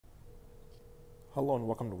Hello and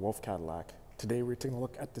welcome to Wolfe Cadillac. Today we're taking a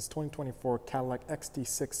look at this 2024 Cadillac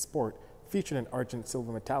XT6 Sport featured in argent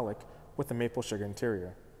silver metallic with a maple sugar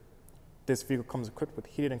interior. This vehicle comes equipped with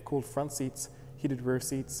heated and cooled front seats, heated rear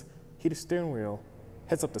seats, heated steering wheel,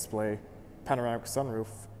 heads-up display, panoramic sunroof,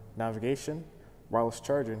 navigation, wireless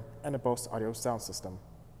charging, and a Bose audio sound system.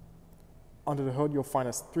 Under the hood you'll find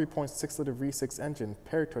a 3.6-liter V6 engine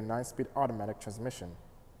paired to a 9-speed automatic transmission.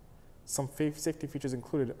 Some safety features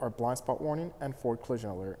included are blind spot warning and forward collision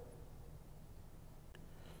alert.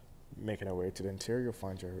 Making our way to the interior, you'll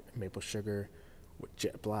find your maple sugar with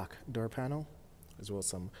jet black door panel, as well as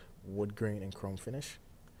some wood grain and chrome finish.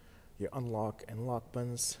 Your unlock and lock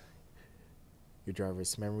buttons, your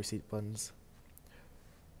driver's memory seat buttons,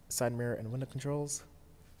 side mirror and window controls,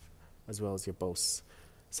 as well as your Bose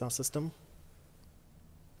sound system.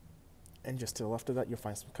 And just to the left of that, you'll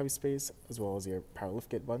find some cubby space, as well as your power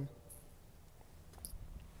liftgate button.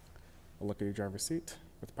 A look at your driver's seat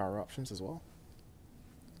with power options as well.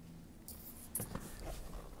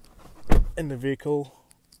 In the vehicle,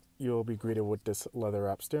 you'll be greeted with this leather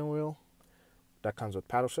wrapped steering wheel that comes with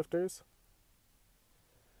paddle shifters.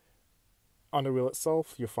 On the wheel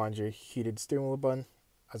itself, you'll find your heated steering wheel button,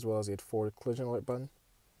 as well as your forward collision alert button.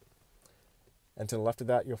 And to the left of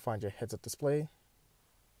that, you'll find your heads-up display.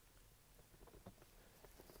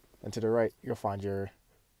 And to the right, you'll find your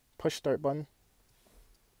push start button.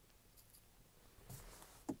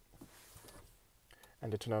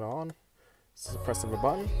 And to turn it on, this is a press of a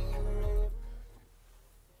button.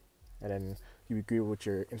 And then you agree with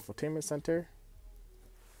your infotainment center.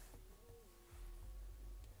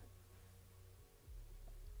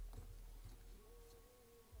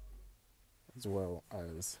 As well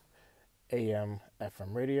as AM,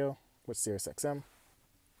 FM radio with Sirius XM.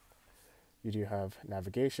 You do have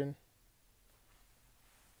navigation.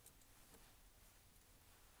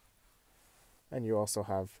 And you also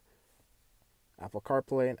have Apple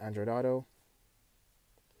CarPlay and Android Auto,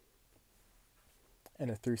 and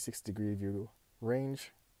a 360-degree view range.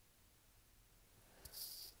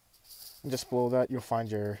 And just below that, you'll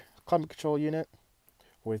find your climate control unit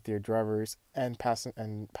with your driver's and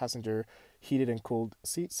passenger heated and cooled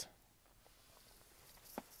seats.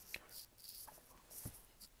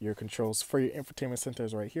 Your controls for your infotainment center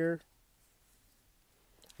is right here,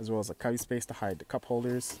 as well as a cubby space to hide the cup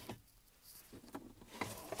holders.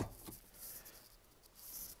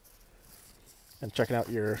 And checking out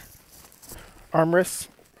your armrests,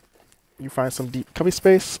 you find some deep cubby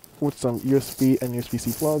space with some USB and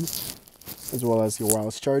USB-C plugs, as well as your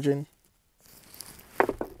wireless charging.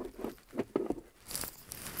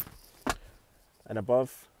 And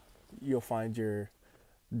above, you'll find your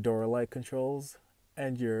door light controls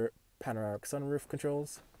and your panoramic sunroof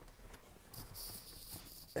controls.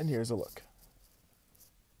 And here's a look.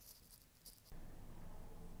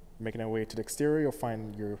 Making our way to the exterior, you'll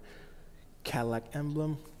find your Cadillac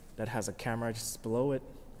emblem that has a camera just below it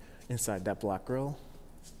inside that black grille.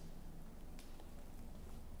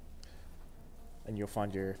 And you'll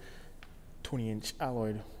find your 20-inch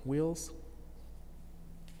alloy wheels.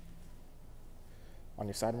 On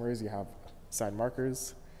your side mirrors, you have side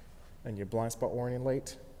markers and your blind spot warning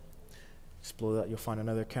light. Just below that, you'll find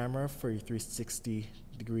another camera for your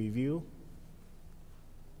 360-degree view.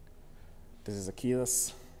 This is a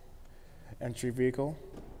keyless entry vehicle.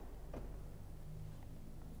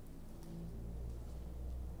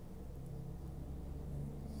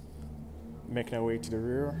 Making our way to the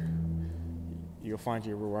rear, you'll find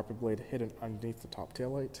your rear wiper blade hidden underneath the top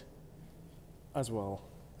taillight, as well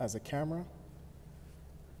as a camera.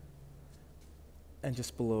 And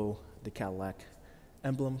just below the Cadillac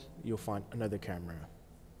emblem, you'll find another camera.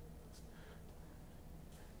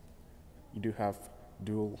 You do have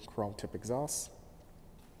dual chrome tip exhausts.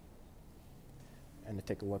 And to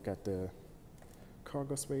take a look at the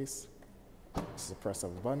cargo space, this is a press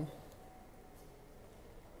of a button.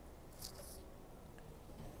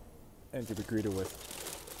 And you'll be greeted with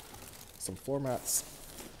some floor mats,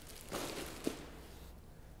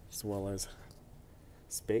 as well as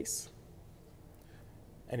space.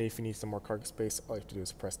 And if you need some more cargo space, all you have to do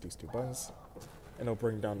is press these two buttons, and it'll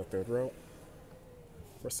bring down the third row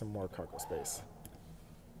for some more cargo space.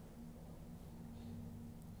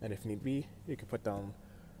 And if need be, you can put down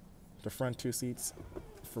the front two seats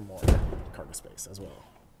for more cargo space as well.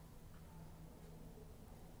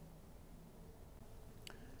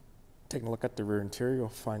 Taking a look at the rear interior, you'll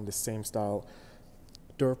find the same style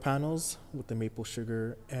door panels with the maple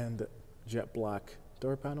sugar and jet black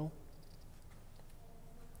door panel.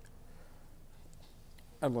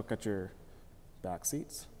 And look at your back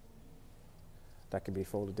seats. That can be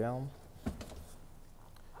folded down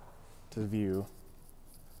to view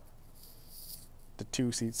the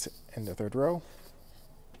 2 seats in the 3rd row.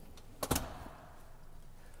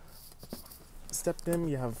 Stepped in,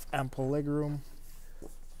 you have ample legroom,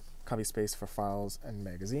 cubby space for files and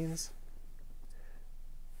magazines.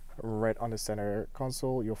 Right on the center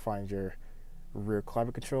console, you'll find your rear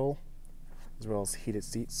climate control, as well as heated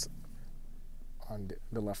seats on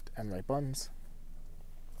the left and right buttons.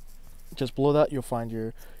 Just below that, you'll find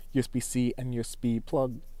your USB-C and USB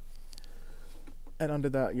plug. And under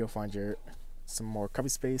that, you'll find some more cubby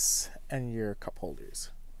space and your cup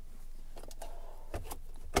holders.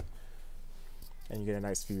 And you get a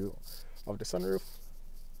nice view of the sunroof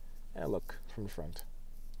and a look from the front.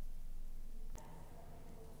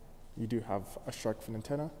 You do have a shark fin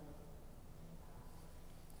antenna,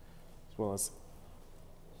 as well as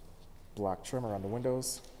black trim around the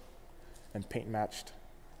windows and paint matched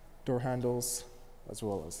door handles, as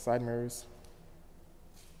well as side mirrors.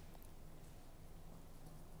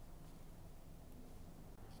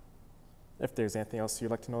 If there's anything else you'd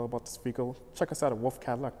like to know about this vehicle, check us out at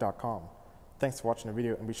wolfecadillac.com. Thanks for watching the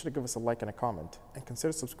video, and be sure to give us a like and a comment, and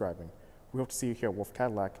consider subscribing. We hope to see you here at Wolfe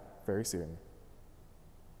Cadillac very soon.